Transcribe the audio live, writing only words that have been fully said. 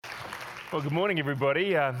Well, good morning,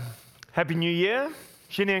 everybody. Happy New Year.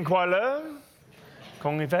 Xin nian kuai le.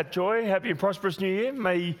 Kong ni fat joy. Happy and prosperous New Year.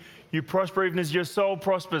 May you prosper even as your soul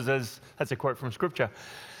prospers. That's a quote from Scripture.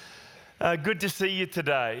 Good to see you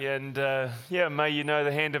today. And may you know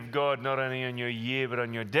the hand of God not only on your year, but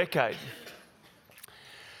on your decade.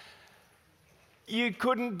 You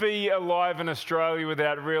couldn't be alive in Australia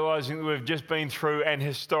without realising that we've just been through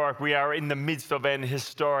we are in the midst of an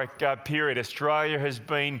historic period. Australia has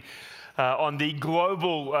been on the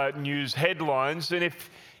global news headlines, and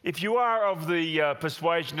if you are of the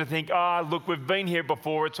persuasion to think, look, we've been here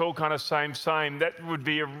before, it's all kind of same, that would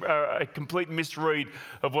be a complete misread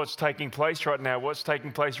of what's taking place right now. What's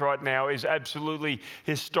taking place right now is absolutely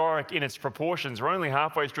historic in its proportions. We're only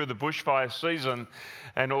halfway through the bushfire season,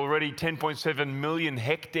 and already 10.7 million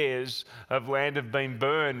hectares of land have been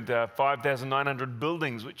burned, 5,900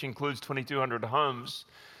 buildings, which includes 2,200 homes.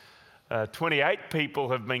 28 people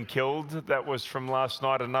have been killed. That was from last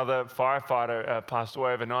night. Another firefighter passed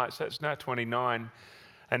away overnight, so it's now 29.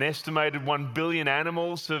 An estimated 1 billion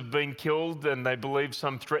animals have been killed, and they believe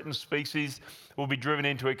some threatened species will be driven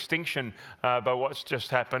into extinction by what's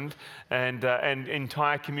just happened. And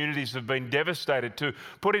entire communities have been devastated. To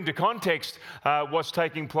put into context what's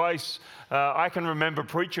taking place, I can remember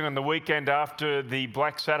preaching on the weekend after the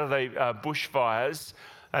Black Saturday bushfires,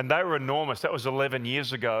 and they were enormous. That was 11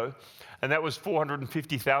 years ago. And that was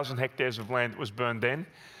 450,000 hectares of land that was burned then.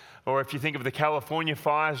 Or if you think of the California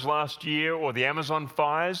fires last year or the Amazon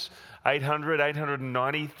fires,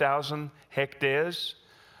 890,000 hectares.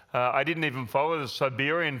 I didn't even follow the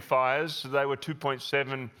Siberian fires. They were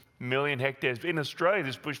 2.7 million hectares. In Australia,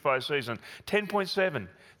 this bushfire season,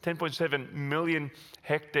 10.7 million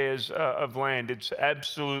hectares of land. It's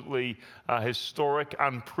absolutely historic,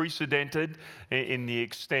 unprecedented in the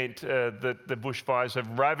extent that the bushfires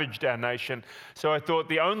have ravaged our nation. So I thought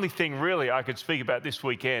the only thing really I could speak about this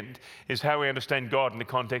weekend is how we understand God in the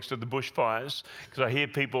context of the bushfires, because I hear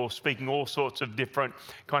people speaking all sorts of different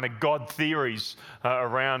kind of God theories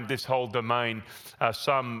around this whole domain,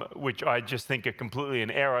 some which I just think are completely in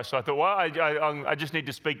error. So I thought, I just need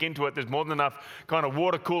to speak into it. There's more than enough kind of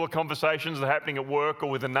water cooler conversations that are happening at work or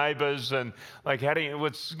with the neighbours, and like,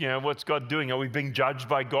 what's God doing? Are we being judged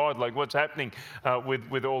by God? Like, what's happening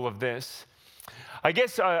with all of this? I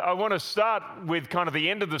guess I want to start with kind of the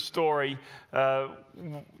end of the story, the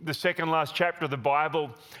second last chapter of the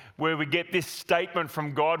Bible, where we get this statement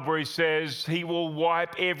from God where He says He will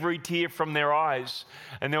wipe every tear from their eyes,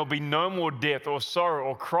 and there'll be no more death or sorrow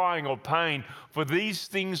or crying or pain, for these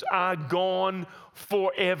things are gone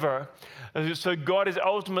forever. So God is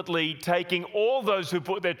ultimately taking all those who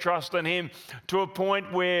put their trust in Him to a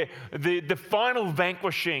point where the final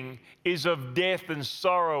vanquishing is of death and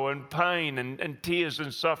sorrow and pain and tears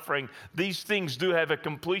and suffering. These things do have a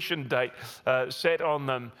completion date set on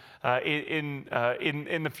them in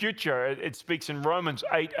the future. It speaks in Romans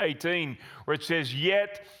 8:18, where it says,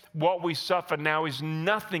 "Yet what we suffer now is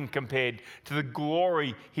nothing compared to the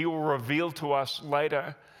glory He will reveal to us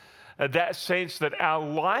later." That sense that our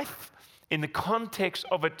life, in the context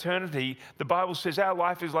of eternity, the Bible says our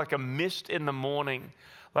life is like a mist in the morning.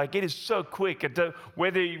 Like, it is so quick.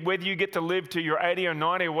 Whether you get to live to your 80 or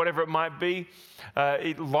 90 or whatever it might be,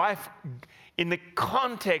 life in the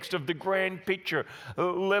context of the grand picture,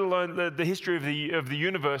 let alone the history of the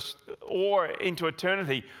universe or into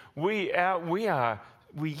eternity, we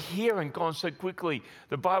hear and gone so quickly.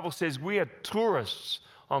 The Bible says we are tourists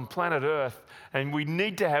on planet Earth, and we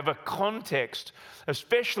need to have a context,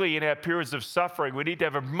 especially in our periods of suffering. We need to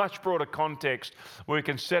have a much broader context where we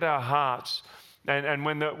can set our hearts. And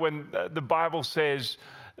when the Bible says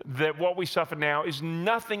that what we suffer now is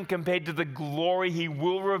nothing compared to the glory He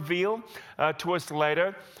will reveal to us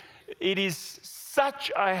later, it is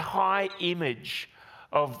such a high image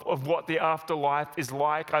of what the afterlife is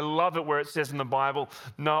like. I love it where it says in the Bible,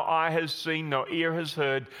 no eye has seen, no ear has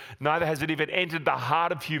heard, neither has it even entered the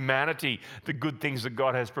heart of humanity, the good things that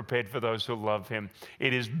God has prepared for those who love Him.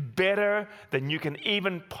 It is better than you can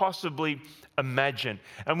even possibly imagine.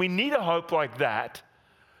 And we need a hope like that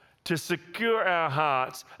to secure our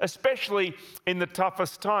hearts, especially in the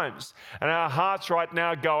toughest times. And our hearts right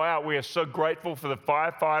now go out. We are so grateful for the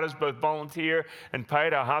firefighters, both volunteer and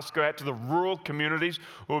paid. Our hearts go out to the rural communities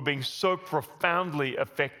who are being so profoundly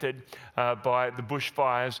affected by the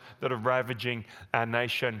bushfires that are ravaging our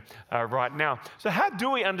nation right now. So how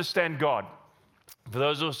do we understand God? For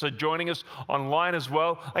those also joining us online as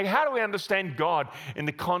well, like how do we understand God in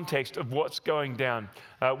the context of what's going down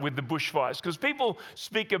with the bushfires? Because people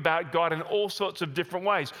speak about God in all sorts of different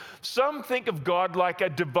ways. Some think of God like a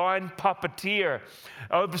divine puppeteer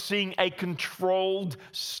overseeing a controlled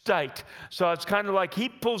state. So it's kind of like he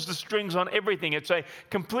pulls the strings on everything. It's a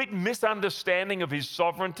complete misunderstanding of his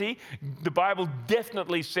sovereignty. The Bible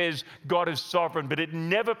definitely says God is sovereign, but it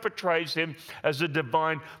never portrays him as a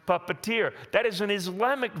divine puppeteer. That is an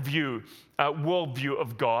Islamic worldview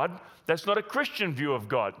of God. That's not a Christian view of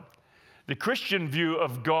God. The Christian view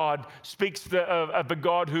of God speaks of a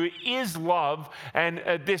God who is love, and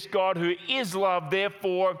this God who is love,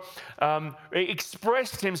 therefore,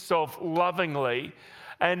 expressed himself lovingly.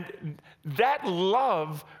 And that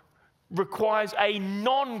love requires a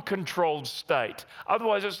non-controlled state.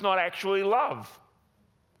 Otherwise, it's not actually love.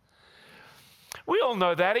 We all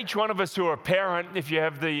know that. Each one of us who are a parent, if you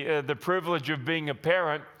have the privilege of being a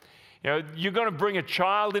parent, you know, you're going to bring a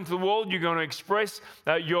child into the world, you're going to express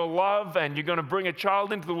your love, and you're going to bring a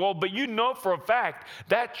child into the world, but you know for a fact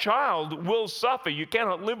that child will suffer. You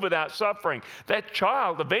cannot live without suffering. That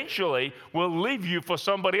child eventually will leave you for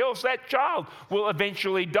somebody else. That child will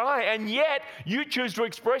eventually die, and yet you choose to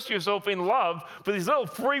express yourself in love for this little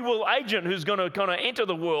free will agent who's going to kind of enter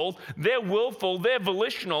the world. They're willful, they're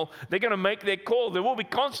volitional, they're going to make their call. There will be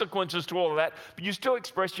consequences to all of that, but you still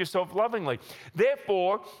express yourself lovingly.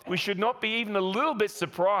 Therefore, we should not be even a little bit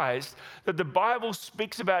surprised that the Bible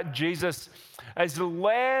speaks about Jesus as the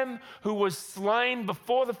Lamb who was slain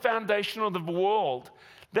before the foundation of the world.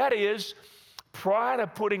 That is, prior to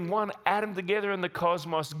putting one atom together in the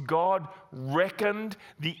cosmos, God reckoned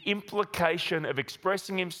the implication of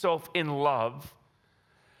expressing himself in love,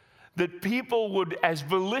 that people would, as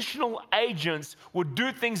volitional agents, would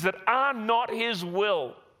do things that are not his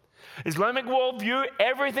will. Islamic worldview,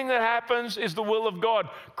 everything that happens is the will of God.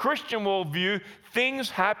 Christian worldview,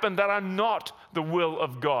 things happen that are not the will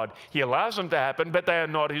of God. He allows them to happen, but they are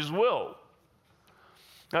not his will.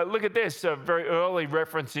 Now look at this, a very early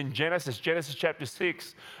reference in Genesis chapter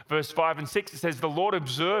 6, verse 5 and 6. It says, the Lord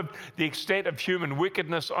observed the extent of human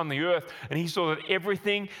wickedness on the earth, and he saw that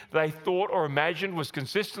everything they thought or imagined was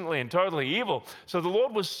consistently and totally evil. So the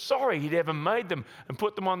Lord was sorry he'd ever made them and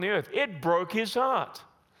put them on the earth. It broke his heart.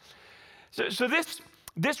 So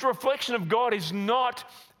this reflection of God is not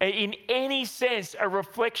in any sense a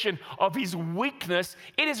reflection of his weakness.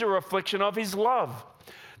 It is a reflection of his love.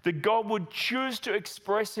 That God would choose to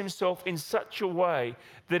express himself in such a way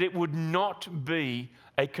that it would not be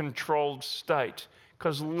a controlled state,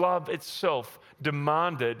 because love itself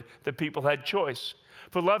demanded that people had choice.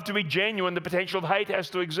 For love to be genuine, the potential of hate has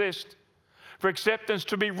to exist. For acceptance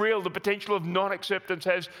to be real, the potential of non-acceptance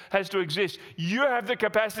has to exist. You have the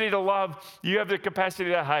capacity to love. You have the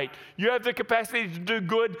capacity to hate. You have the capacity to do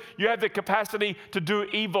good. You have the capacity to do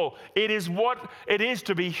evil. It is what it is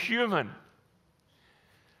to be human.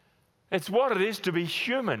 It's what it is to be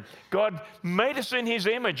human. God made us in his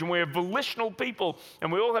image, and we're volitional people,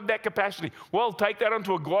 and we all have that capacity. Well, take that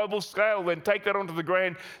onto a global scale, then take that onto the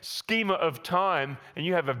grand schema of time, and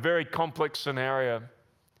you have a very complex scenario.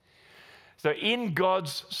 So in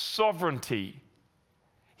God's sovereignty,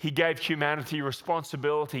 he gave humanity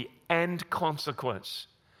responsibility and consequence.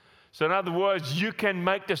 So in other words, you can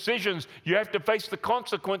make decisions. You have to face the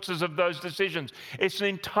consequences of those decisions. It's an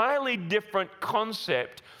entirely different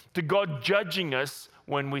concept to God judging us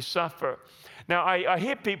when we suffer. Now, I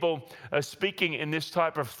hear people speaking in this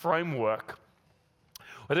type of framework,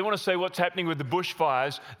 where they want to say what's happening with the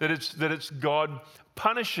bushfires, that it's God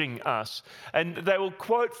punishing us. And they will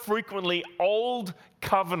quote frequently Old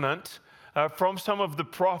Covenant from some of the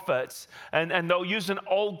prophets, and they'll use an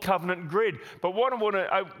Old Covenant grid. But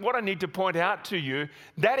what I need to point out to you,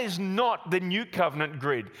 that is not the New Covenant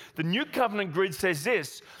grid. The New Covenant grid says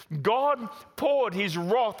this: God poured his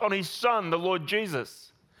wrath on his Son, the Lord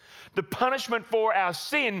Jesus. The punishment for our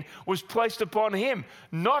sin was placed upon him,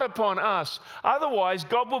 not upon us. Otherwise,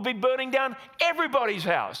 God will be burning down everybody's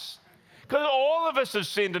house, because all of us have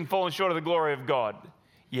sinned and fallen short of the glory of God.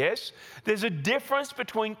 Yes, there's a difference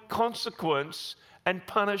between consequence and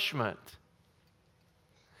punishment.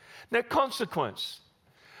 Now, consequence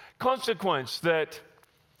that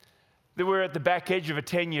we're at the back edge of a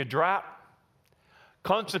 10-year drought,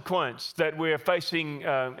 consequence that we're facing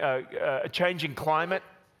a changing climate,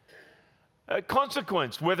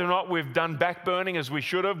 consequence, whether or not we've done backburning as we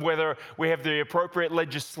should have, whether we have the appropriate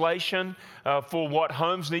legislation for what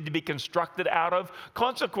homes need to be constructed out of.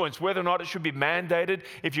 Consequence, whether or not it should be mandated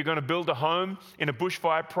if you're going to build a home in a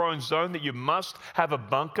bushfire-prone zone that you must have a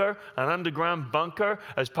bunker, an underground bunker,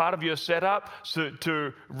 as part of your setup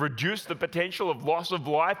to reduce the potential of loss of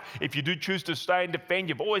life. If you do choose to stay and defend,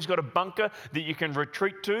 you've always got a bunker that you can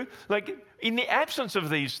retreat to. Like, in the absence of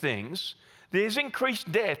these things, there's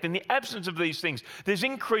increased death. In the absence of these things, there's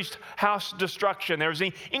increased house destruction. There is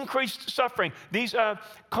increased suffering. These are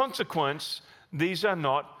consequence. These are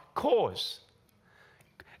not cause.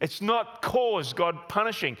 It's not cause God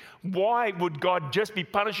punishing. Why would God just be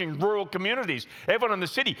punishing rural communities? Everyone in the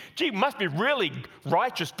city, gee, must be really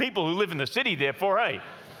righteous people who live in the city, therefore, hey?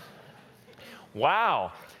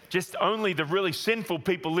 Wow, just only the really sinful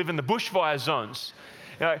people live in the bushfire zones.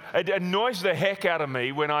 It annoys the heck out of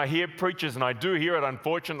me when I hear preachers, and I do hear it,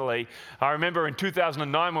 unfortunately. I remember in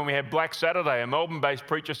 2009 when we had Black Saturday, a Melbourne-based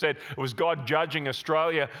preacher said it was God judging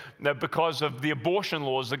Australia because of the abortion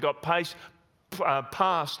laws that got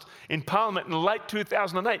passed in Parliament in late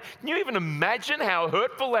 2008. Can you even imagine how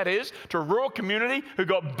hurtful that is to a rural community who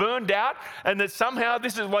got burned out, and that somehow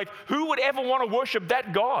this is like, who would ever want to worship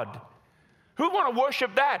that God? Who would want to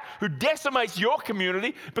worship that? Who decimates your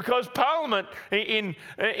community because Parliament in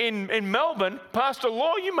Melbourne passed a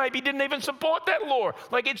law you maybe didn't even support that law.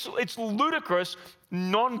 Like, it's ludicrous,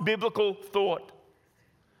 non-biblical thought.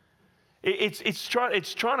 It's trying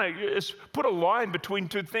to put a line between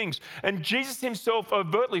two things. And Jesus himself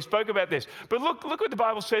overtly spoke about this. But look what the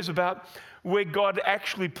Bible says about where God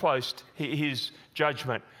actually placed his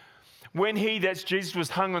judgment. When that's Jesus, was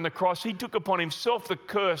hung on the cross, he took upon himself the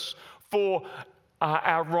curse for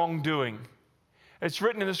our wrongdoing. It's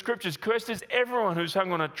written in the scriptures, cursed is everyone who's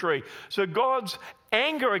hung on a tree. So God's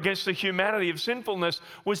anger against the humanity of sinfulness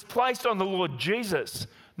was placed on the Lord Jesus,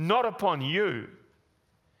 not upon you.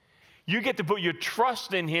 You get to put your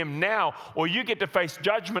trust in him now, or you get to face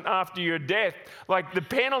judgment after your death. Like, the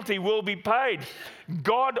penalty will be paid.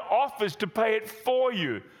 God offers to pay it for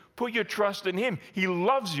you. Put your trust in him. He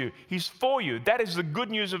loves you. He's for you. That is the good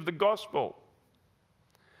news of the gospel.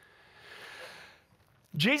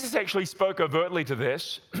 Jesus actually spoke overtly to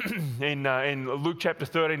this in Luke chapter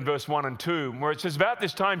 13, verse 1 and 2, where it says, about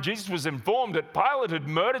this time Jesus was informed that Pilate had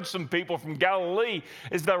murdered some people from Galilee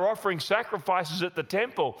as they were offering sacrifices at the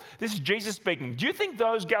temple. This is Jesus speaking. Do you think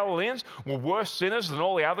those Galileans were worse sinners than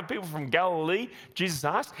all the other people from Galilee? Jesus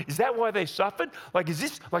asked. Is that why they suffered? Is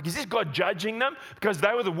this God judging them because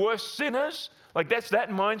they were the worst sinners? That's that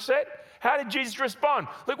mindset? How did Jesus respond?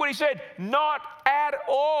 Look what he said. Not at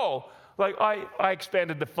all. I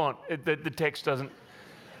expanded the font. The text doesn't.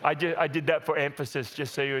 I did that for emphasis,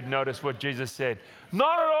 just so you would notice what Jesus said.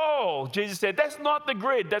 Not at all, Jesus said. That's not the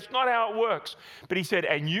grid. That's not how it works. But he said,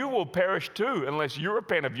 and you will perish too unless you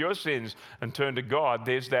repent of your sins and turn to God.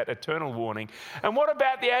 There's that eternal warning. And what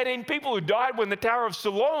about the 18 people who died when the Tower of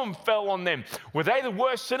Siloam fell on them? Were they the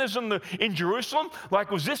worst sinners in Jerusalem?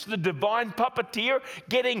 Was this the divine puppeteer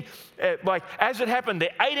getting, as it happened,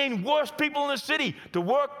 the 18 worst people in the city to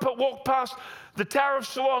walk past the Tower of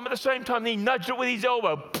Siloam at the same time? He nudged it with his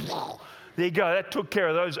elbow. There you go. That took care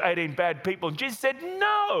of those 18 bad people. And Jesus said,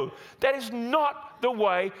 no, that is not the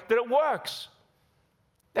way that it works.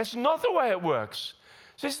 That's not the way it works.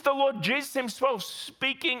 So this is the Lord Jesus himself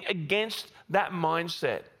speaking against that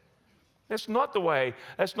mindset. That's not the way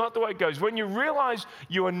it goes. When you realize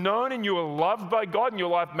you are known and you are loved by God and your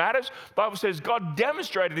life matters, the Bible says God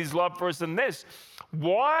demonstrated his love for us in this.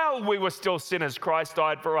 While we were still sinners, Christ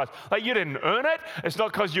died for us. You didn't earn it. It's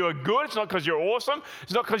not because you are good. It's not because you're awesome.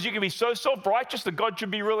 It's not because you can be so self-righteous that God should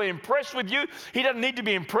be really impressed with you. He doesn't need to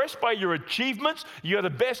be impressed by your achievements. You're the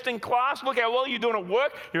best in class. Look how well you're doing at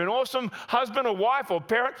work. You're an awesome husband or wife or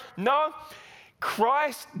parent. No,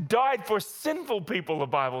 Christ died for sinful people, the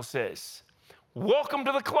Bible says. Welcome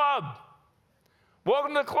to the club.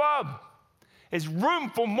 Welcome to the club. There's room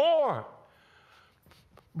for more.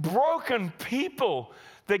 Broken people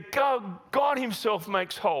that God himself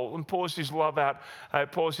makes whole and pours his love out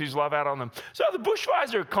on them. So the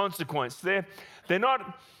bushfires are a consequence. They're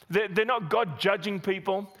not God judging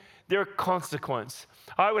people. They're a consequence.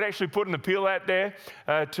 I would actually put an appeal out there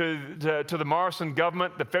to the Morrison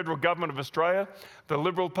government, the federal government of Australia, the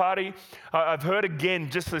Liberal Party. I've heard again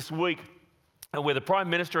just this week where the Prime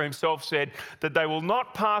Minister himself said that they will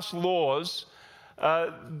not pass laws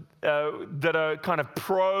that are kind of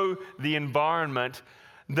pro the environment,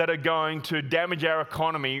 that are going to damage our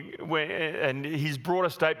economy. And his broader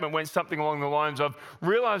statement went something along the lines of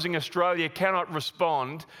realizing Australia cannot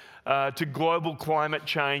respond to global climate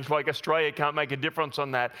change, like Australia can't make a difference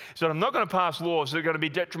on that. So I'm not going to pass laws that are going to be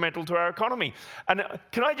detrimental to our economy. And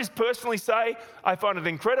can I just personally say, I find it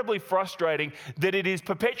incredibly frustrating that it is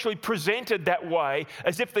perpetually presented that way,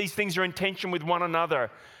 as if these things are in tension with one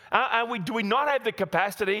another. Do we not have the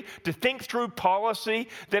capacity to think through policy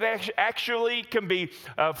that actually can be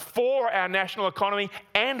for our national economy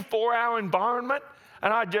and for our environment?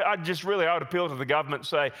 And I would appeal to the government and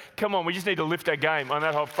say, come on, we just need to lift our game on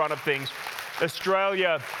that whole front of things.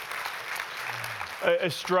 Australia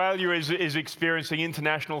is experiencing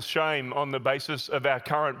international shame on the basis of our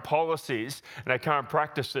current policies and our current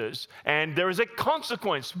practices. And there is a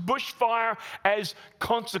consequence, bushfire as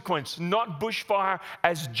consequence, not bushfire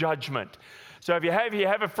as judgment. So if you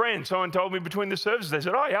have a friend, someone told me between the services, they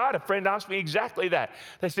said, oh yeah, I had a friend ask me exactly that.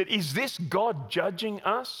 They said, is this God judging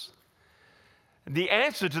us? The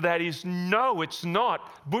answer to that is no, it's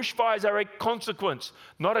not. Bushfires are a consequence,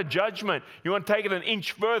 not a judgment. You want to take it an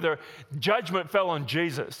inch further, judgment fell on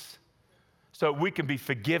Jesus, so we can be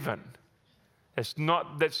forgiven. This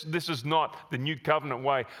is not the new covenant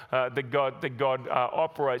way that God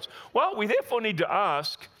operates. Well, we therefore need to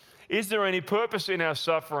ask, is there any purpose in our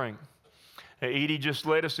suffering? Edie just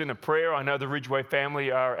led us in a prayer. I know the Ridgeway family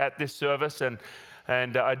are at this service,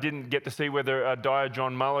 and I didn't get to see whether Dyer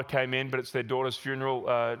John Muller came in, but it's their daughter's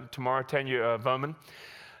funeral tomorrow, Tanya Voman.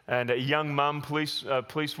 And a young mum,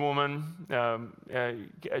 policewoman,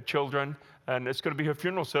 children, and it's going to be her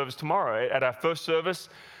funeral service tomorrow. At our first service,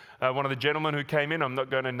 one of the gentlemen who came in, I'm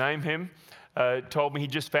not going to name him, told me he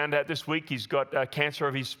just found out this week he's got cancer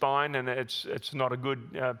of his spine, and it's not a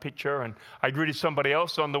good picture. And I greeted somebody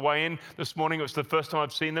else on the way in this morning. It was the first time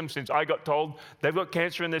I've seen them since I got told they've got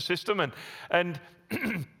cancer in their system. And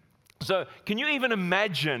so can you even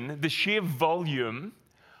imagine the sheer volume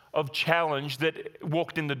of challenge that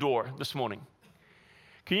walked in the door this morning?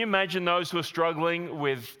 Can you imagine those who are struggling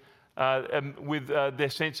with their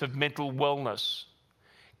sense of mental wellness?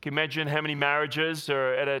 Can you imagine how many marriages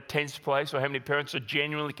are at a tense place, or how many parents are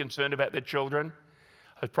genuinely concerned about their children?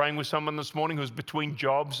 I was praying with someone this morning who's between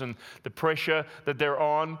jobs, and the pressure that they're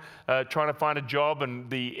on, trying to find a job, and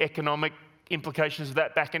the economic implications of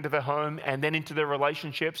that back into their home and then into their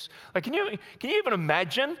relationships. Like, can you even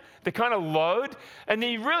imagine the kind of load? And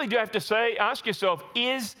then you really do have to ask yourself,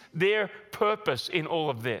 is there purpose in all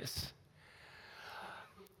of this?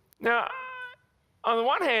 Now, on the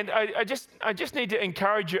one hand, I just need to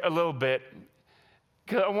encourage you a little bit,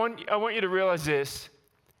 because I want you to realize this.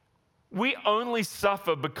 We only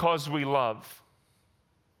suffer because we love.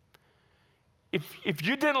 If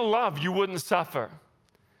you didn't love, you wouldn't suffer.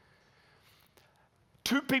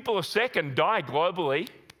 2 people a second die globally.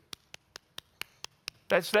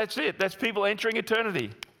 That's it. That's people entering eternity.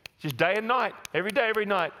 Just day and night, every day, every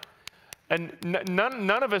night. And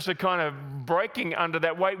none of us are kind of breaking under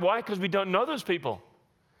that weight. Why? Because we don't know those people.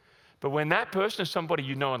 But when that person is somebody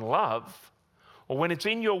you know and love, or when it's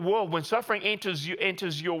in your world, when suffering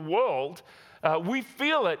enters your world, we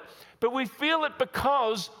feel it. But we feel it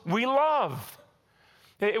because we love.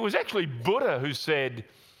 It was actually Buddha who said,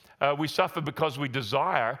 we suffer because we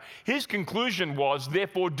desire. His conclusion was,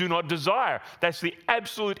 therefore, do not desire. That's the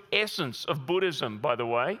absolute essence of Buddhism, by the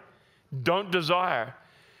way. Don't desire.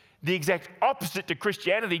 The exact opposite to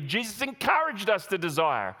Christianity. Jesus encouraged us to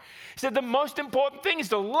desire. He said the most important thing is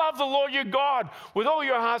to love the Lord your God with all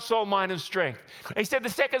your heart, soul, mind, and strength. And he said the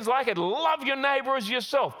second's like it, love your neighbor as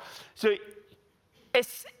yourself. So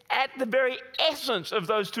it's at the very essence of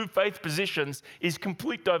those 2 faith positions is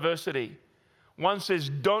complete diversity. One says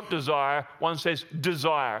don't desire, one says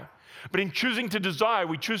desire. But in choosing to desire,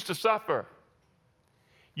 we choose to suffer.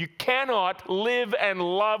 You cannot live and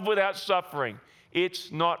love without suffering.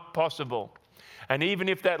 It's not possible. And even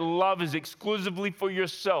if that love is exclusively for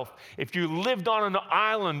yourself, if you lived on an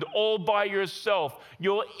island all by yourself,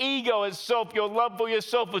 your ego itself, your love for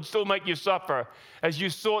yourself would still make you suffer as you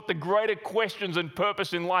sought the greater questions and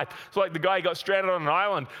purpose in life. It's like the guy who got stranded on an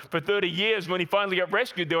island for 30 years. When he finally got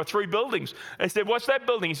rescued, there were 3 buildings. They said, what's that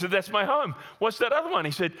building? He said, that's my home. What's that other one?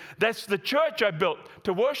 He said, that's the church I built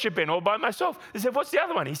to worship in all by myself. They said, what's the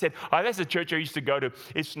other one? He said, oh, that's the church I used to go to.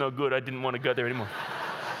 It's no good. I didn't want to go there anymore.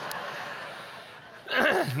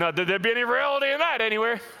 Not that there'd be any reality in that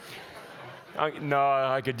anywhere.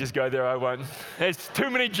 I could just go there, I won't. There's too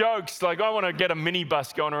many jokes. Like, I want to get a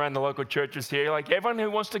minibus going around the local churches here. Like, everyone who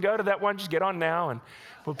wants to go to that one, just get on now, and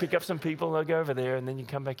we'll pick up some people. They'll go over there, and then you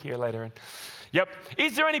come back here later. And, yep.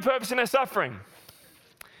 Is there any purpose in our suffering?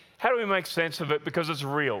 How do we make sense of it? Because it's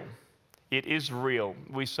real. It is real.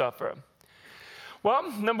 We suffer. Well,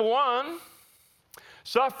 number one,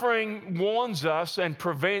 suffering warns us and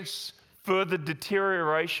prevents further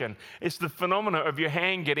deterioration. It's the phenomena of your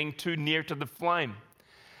hand getting too near to the flame.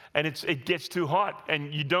 And it gets too hot,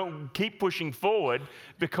 and you don't keep pushing forward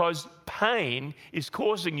because pain is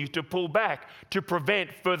causing you to pull back to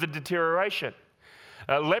prevent further deterioration.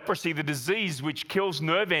 Leprosy, the disease which kills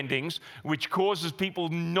nerve endings, which causes people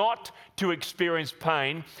not to experience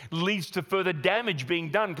pain, leads to further damage being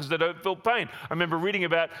done because they don't feel pain. I remember reading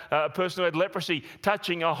about a person who had leprosy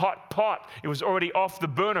touching a hot pot. It was already off the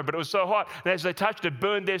burner, but it was so hot, and as they touched it,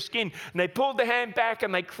 burned their skin. And they pulled their hand back,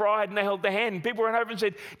 and they cried, and they held their hand. And people ran over and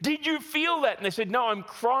said, "Did you feel that?" And they said, "No, I'm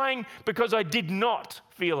crying because I did not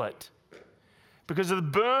feel it." Because of the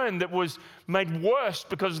burn that was made worse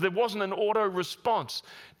because there wasn't an auto response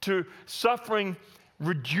to suffering.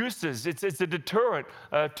 Reduces. It's a deterrent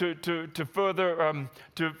to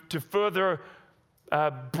further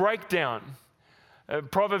breakdown.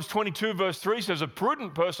 Proverbs 22 verse 3 says, "A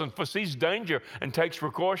prudent person foresees danger and takes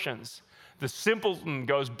precautions. The simpleton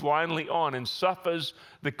goes blindly on and suffers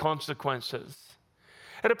the consequences."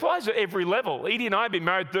 It applies at every level. Edie and I have been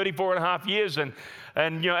married 34 and a half years, and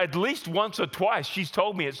at least once or twice she's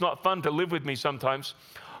told me it's not fun to live with me sometimes.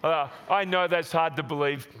 I know that's hard to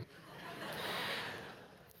believe.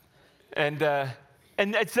 And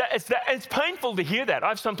it's painful to hear that.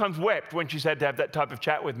 I've sometimes wept when she's had to have that type of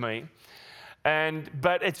chat with me.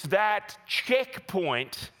 But it's that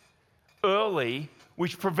checkpoint early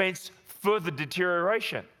which prevents further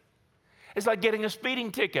deterioration. It's like getting a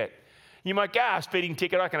speeding ticket. You might go, speeding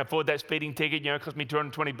ticket, I can afford that speeding ticket, it cost me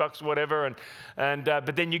 $220 or whatever.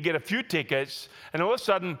 But then you get a few tickets, and all of a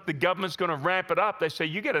sudden the government's going to ramp it up. They say,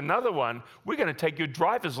 you get another one, we're going to take your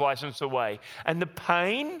driver's license away. And the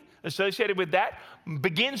pain associated with that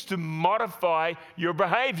begins to modify your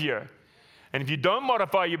behavior. And if you don't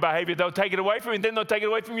modify your behavior, they'll take it away from you, and then they'll take it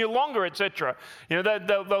away from you longer, etc.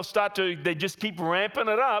 They just keep ramping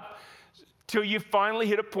it up till you finally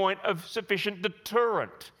hit a point of sufficient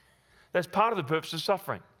deterrent. That's part of the purpose of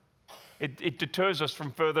suffering. It deters us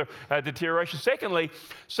from further deterioration. Secondly,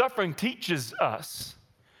 suffering teaches us.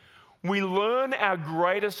 We learn our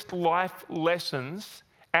greatest life lessons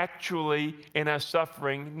actually in our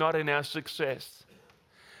suffering, not in our success.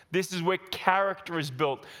 This is where character is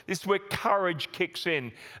built. This is where courage kicks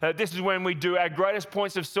in. This is when we do our greatest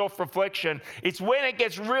points of self-reflection. It's when it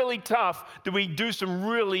gets really tough that we do some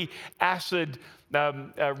really acid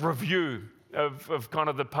review of kind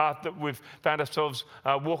of the path that we've found ourselves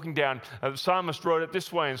walking down. The psalmist wrote it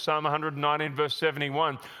this way in Psalm 119, verse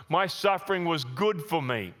 71. "My suffering was good for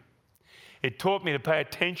me. It taught me to pay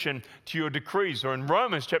attention to your decrees." Or in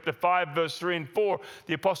Romans chapter 5, verse 3 and 4,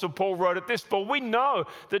 the Apostle Paul wrote it this: "For we know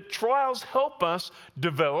that trials help us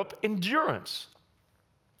develop endurance.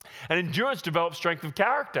 And endurance develops strength of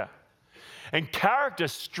character. And character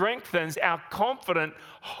strengthens our confident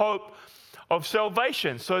hope of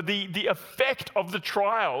salvation." So the effect of the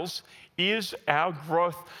trials is our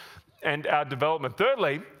growth and our development.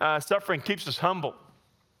 Thirdly, suffering keeps us humble.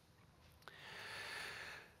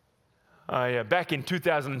 Back in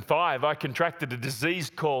 2005, I contracted a disease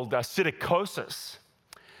called psittacosis.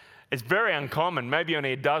 It's very uncommon, maybe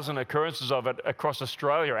only a dozen occurrences of it across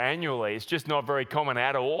Australia annually. It's just not very common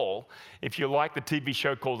at all. If you like the TV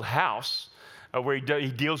show called House, where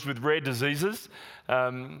he deals with rare diseases.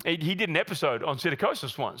 He did an episode on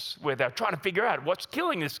psittacosis once where they're trying to figure out what's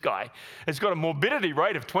killing this guy. It's got a morbidity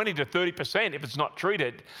rate of 20 to 30% if it's not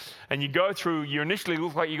treated. And you go through, you initially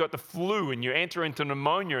look like you got the flu, and you enter into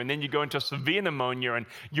pneumonia, and then you go into severe pneumonia, and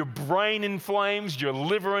your brain inflames, your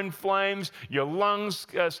liver inflames, your lungs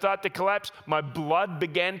start to collapse. My blood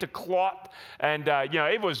began to clot, and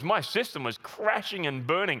my system was crashing and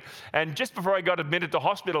burning. And just before I got admitted to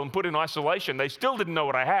hospital and put in isolation, they still didn't know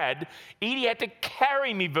what I had. Edie had to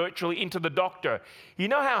carry me virtually into the doctor. You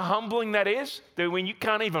know how humbling that is? That when you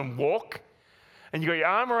can't even walk, and you got your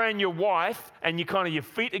arm around your wife, and your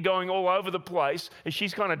feet are going all over the place, and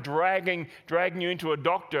she's kind of dragging you into a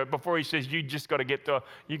doctor before he says, you got to get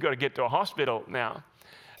to a hospital now.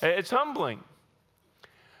 It's humbling.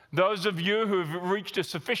 Those of you who have reached a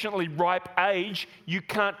sufficiently ripe age, you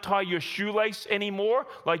can't tie your shoelace anymore.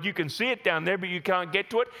 Like, you can see it down there, but you can't get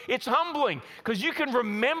to it. It's humbling because you can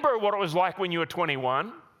remember what it was like when you were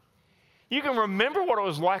 21. You can remember what it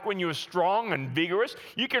was like when you were strong and vigorous.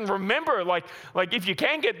 You can remember, like if you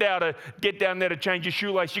can get down there to change your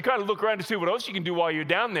shoelace, you kind of look around to see what else you can do while you're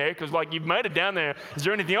down there, because you've made it down there. Is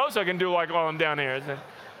there anything else I can do while I'm down here?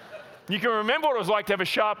 You can remember what it was like to have a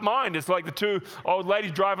sharp mind. It's like the two old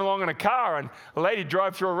ladies driving along in a car, and a lady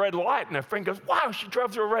drove through a red light, and her friend goes, wow, she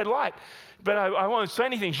drove through a red light. But I won't say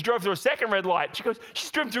anything. She drove through a second red light. She goes,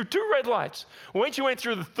 she's driven through 2 red lights. When she went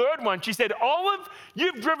through the third one, she said, Olive,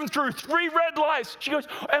 you've driven through 3 red lights. She goes,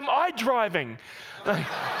 am I driving?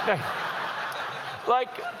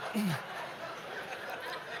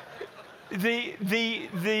 It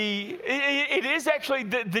is actually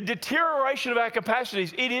the deterioration of our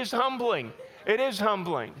capacities. It is humbling. It is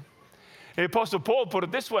humbling. The Apostle Paul put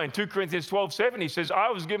it this way in 2 Corinthians 12:7. He says, I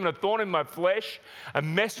was given a thorn in my flesh, a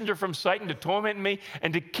messenger from Satan to torment me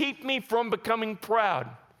and to keep me from becoming proud.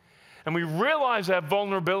 And we realize our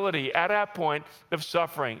vulnerability at our point of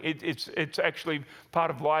suffering. It's actually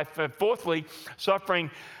part of life. Fourthly, suffering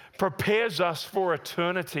prepares us for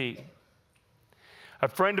eternity. A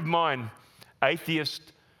friend of mine,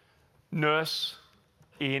 atheist nurse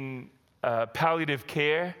in palliative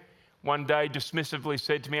care, one day dismissively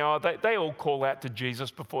said to me, oh, they all call out to Jesus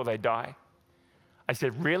before they die. I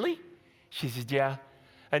said, really? She said, yeah.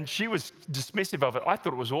 And she was dismissive of it. I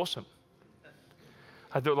thought it was awesome.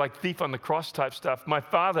 I thought like thief on the cross type stuff. My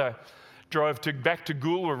father drove back to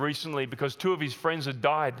Goolwa recently because 2 of his friends had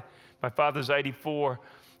died. My father's 84.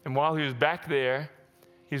 And while he was back there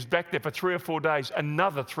for 3 or 4 days.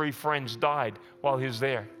 Another 3 friends died while he was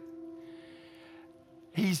there.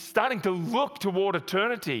 He's starting to look toward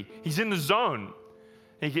eternity. He's in the zone.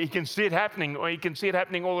 He can see it happening, or he can see it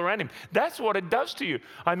happening all around him. That's what it does to you.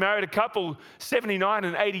 I married a couple, 79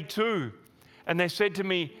 and 82, and they said to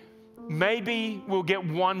me, maybe we'll get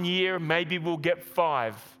 1 year, maybe we'll get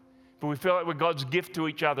 5. But we feel like we're God's gift to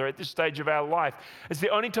each other at this stage of our life. It's the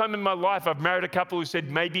only time in my life I've married a couple who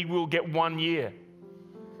said, maybe we'll get 1 year.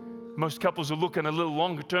 Most couples are looking a little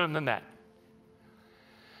longer term than that.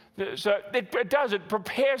 So it does, it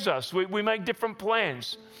prepares us. We make different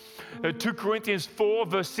plans. 2 Corinthians 4,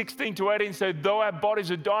 verse 16 to 18 said, though our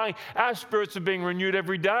bodies are dying, our spirits are being renewed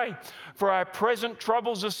every day. For our present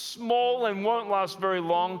troubles are small and won't last very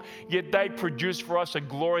long, yet they produce for us a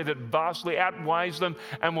glory that vastly outweighs them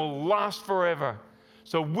and will last forever.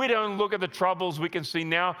 So we don't look at the troubles we can see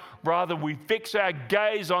now. Rather, we fix our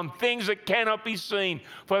gaze on things that cannot be seen.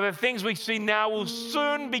 For the things we see now will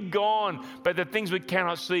soon be gone, but the things we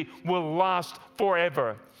cannot see will last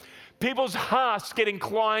forever. People's hearts get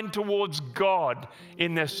inclined towards God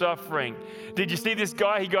in their suffering. Did you see this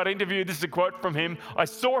guy? He got interviewed. This is a quote from him. I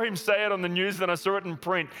saw him say it on the news, then I saw it in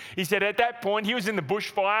print. He said at that point, he was in the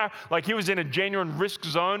bushfire, like he was in a genuine risk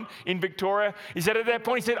zone in Victoria. He said at that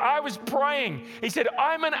point, he said, I was praying. He said,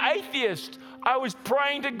 I'm an atheist. I was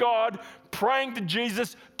praying to God, praying to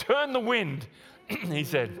Jesus, turn the wind. He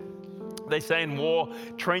said, they say in war,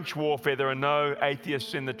 trench warfare, there are no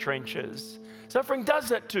atheists in the trenches. Suffering does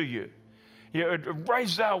that to you. It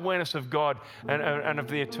raises our awareness of God and of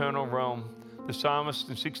the eternal realm. The psalmist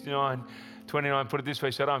in 69:29 put it this way,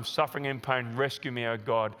 he said, I'm suffering in pain, rescue me, O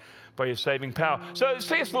God, by your saving power. So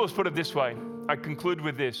C.S. Lewis put it this way, I conclude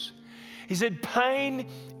with this. He said, pain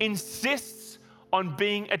insists on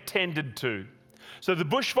being attended to. So the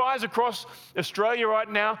bushfires across Australia right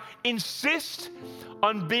now insist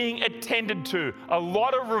on being attended to. A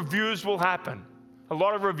lot of reviews will happen. A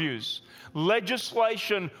lot of reviews.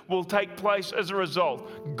 Legislation will take place as a result,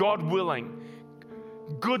 God willing.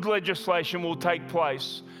 Good legislation will take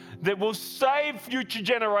place that will save future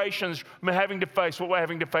generations from having to face what we're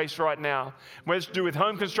having to face right now. Whether it's to do with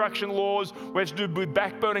home construction laws, whether it's to do with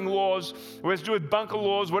backburning laws, whether it's to do with bunker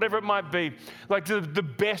laws, whatever it might be. Like the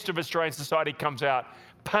best of Australian society comes out.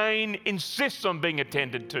 Pain insists on being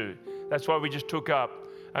attended to. That's why we just took up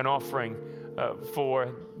an offering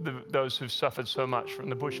for those who've suffered so much from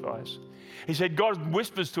the bushfires. He said, God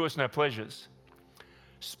whispers to us in our pleasures,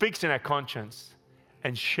 speaks in our conscience,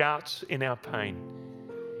 and shouts in our pain.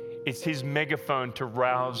 It's his megaphone to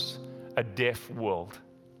rouse a deaf world.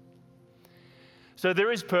 So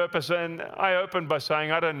there is purpose, and I opened by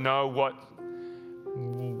saying I don't know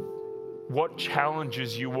what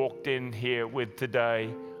challenges you walked in here with today.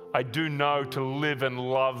 I do know to live and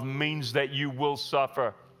love means that you will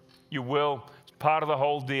suffer. You will. It's part of the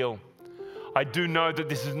whole deal. I do know that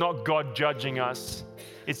this is not God judging us.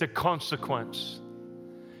 It's a consequence.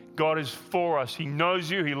 God is for us. He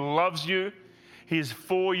knows you. He loves you. He is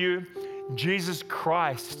for you. Jesus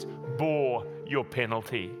Christ bore your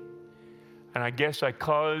penalty. And I guess I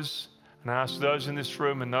close and I ask those in this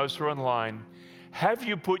room and those who are online, have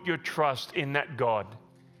you put your trust in that God?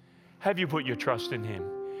 Have you put your trust in him?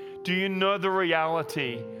 Do you know the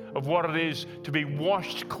reality of what it is to be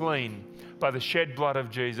washed clean by the shed blood of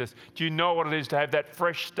Jesus? Do you know what it is to have that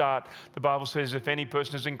fresh start? The Bible says if any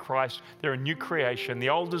person is in Christ, they're a new creation. The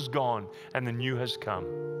old is gone and the new has come.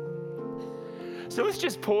 So let's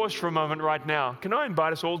just pause for a moment right now. Can I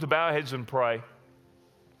invite us all to bow our heads and pray?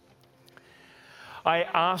 I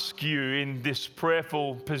ask you in this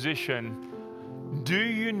prayerful position, do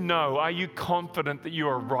you know, are you confident that you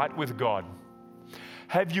are right with God?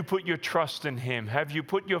 Have you put your trust in Him? Have you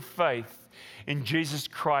put your faith in Jesus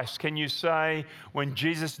Christ? Can you say, when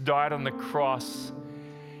Jesus died on the cross,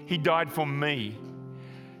 He died for me.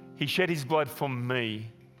 He shed His blood for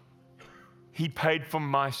me. He paid for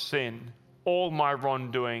my sin, all my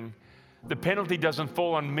wrongdoing. The penalty doesn't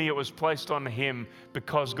fall on me, it was placed on Him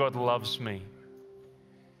because God loves me.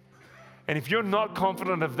 And if you're not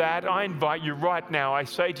confident of that, I invite you right now. I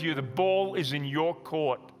say to you, the ball is in your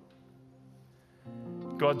court.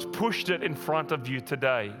 God's pushed it in front of you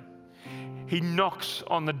today. He knocks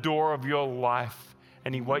on the door of your life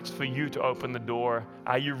and He waits for you to open the door.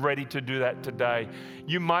 Are you ready to do that today?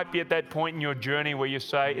 You might be at that point in your journey where you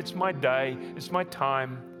say, it's my day, it's my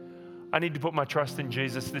time. I need to put my trust in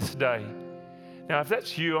Jesus this day. Now, if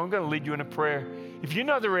that's you, I'm going to lead you in a prayer. If you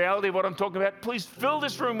know the reality of what I'm talking about, please fill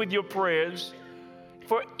this room with your prayers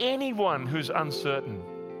for anyone who's uncertain.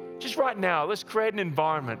 Just right now, let's create an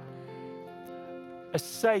environment, a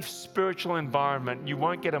safe spiritual environment. You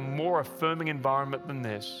won't get a more affirming environment than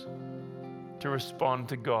this to respond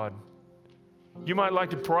to God. You might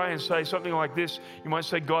like to pray and say something like this. You might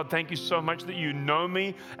say, God, thank you so much that you know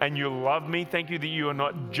me and you love me. Thank you that you are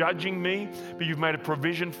not judging me, but you've made a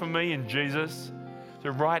provision for me in Jesus. So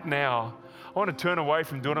right now, I want to turn away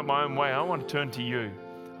from doing it my own way. I want to turn to you.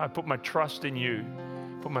 I put my trust in you,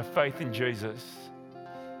 put my faith in Jesus.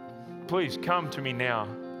 Please come to me now.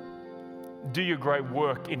 Do your great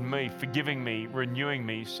work in me, forgiving me, renewing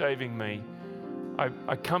me, saving me.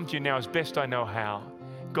 I come to you now as best I know how.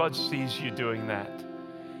 God sees you doing that.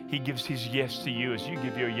 He gives His yes to you as you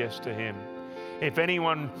give your yes to Him. If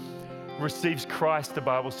anyone receives Christ, the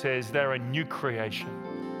Bible says they're a new creation.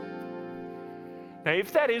 Now,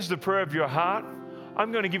 if that is the prayer of your heart,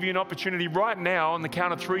 I'm going to give you an opportunity right now on the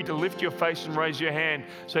count of 3 to lift your face and raise your hand.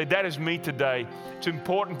 Say, that is me today. It's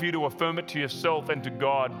important for you to affirm it to yourself and to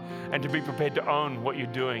God and to be prepared to own what you're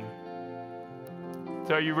doing.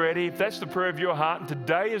 So are you ready? If that's the prayer of your heart, and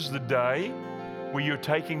today is the day where you're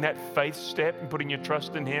taking that faith step and putting your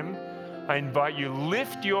trust in Him, I invite you,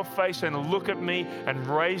 lift your face and look at me and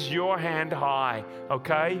raise your hand high.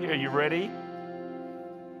 Okay? Are you ready?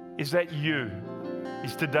 Is that you?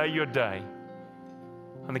 Is today your day?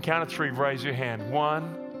 On the count of 3, raise your hand.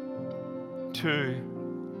 1,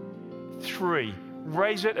 2, 3.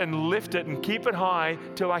 Raise it and lift it and keep it high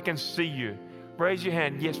till I can see you. Raise your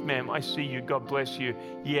hand. Yes, ma'am, I see you. God bless you.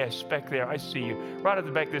 Yes, back there, I see you. Right at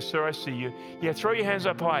the back there, sir, I see you. Yeah, throw your hands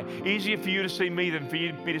up high. Easier for you to see me than for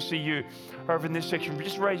me to see you. Over in this section,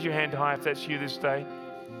 just raise your hand high if that's you this day.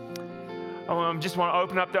 I just want to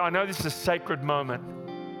open up there. I know this is a sacred moment.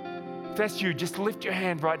 If that's you, just lift your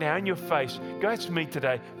hand right now in your face. Go, it's me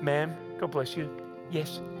today. Ma'am, God bless you.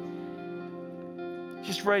 Yes.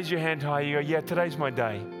 Just raise your hand high. You go, yeah, today's my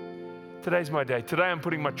day. Today's my day. Today I'm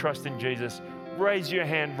putting my trust in Jesus. Raise your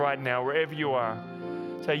hand right now, wherever you are.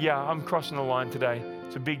 Say, yeah, I'm crossing the line today.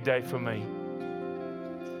 It's a big day for me.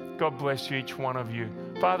 God bless you, each one of you.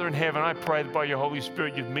 Father in heaven, I pray that by your Holy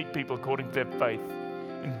Spirit you'd meet people according to their faith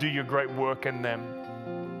and do your great work in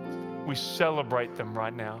them. We celebrate them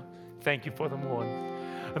right now. Thank you for them, Lord.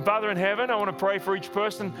 And Father in heaven, I want to pray for each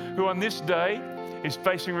person who on this day is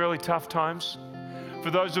facing really tough times. For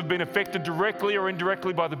those who've been affected directly or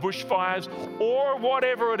indirectly by the bushfires or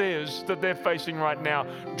whatever it is that they're facing right now,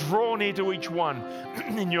 draw near to each one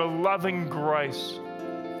in your loving grace.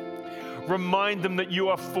 Remind them that you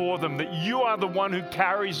are for them, that you are the one who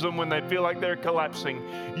carries them when they feel like they're collapsing.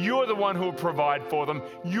 You are the one who will provide for them.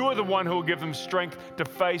 You are the one who will give them strength to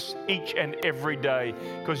face each and every day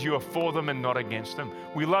because you are for them and not against them.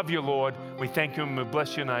 We love you, Lord. We thank you and we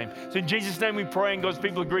bless your name. So in Jesus' name we pray, and God's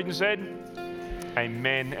people agreed and said,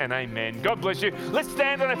 amen and amen. God bless you. Let's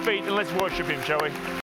stand on our feet and let's worship Him, shall we?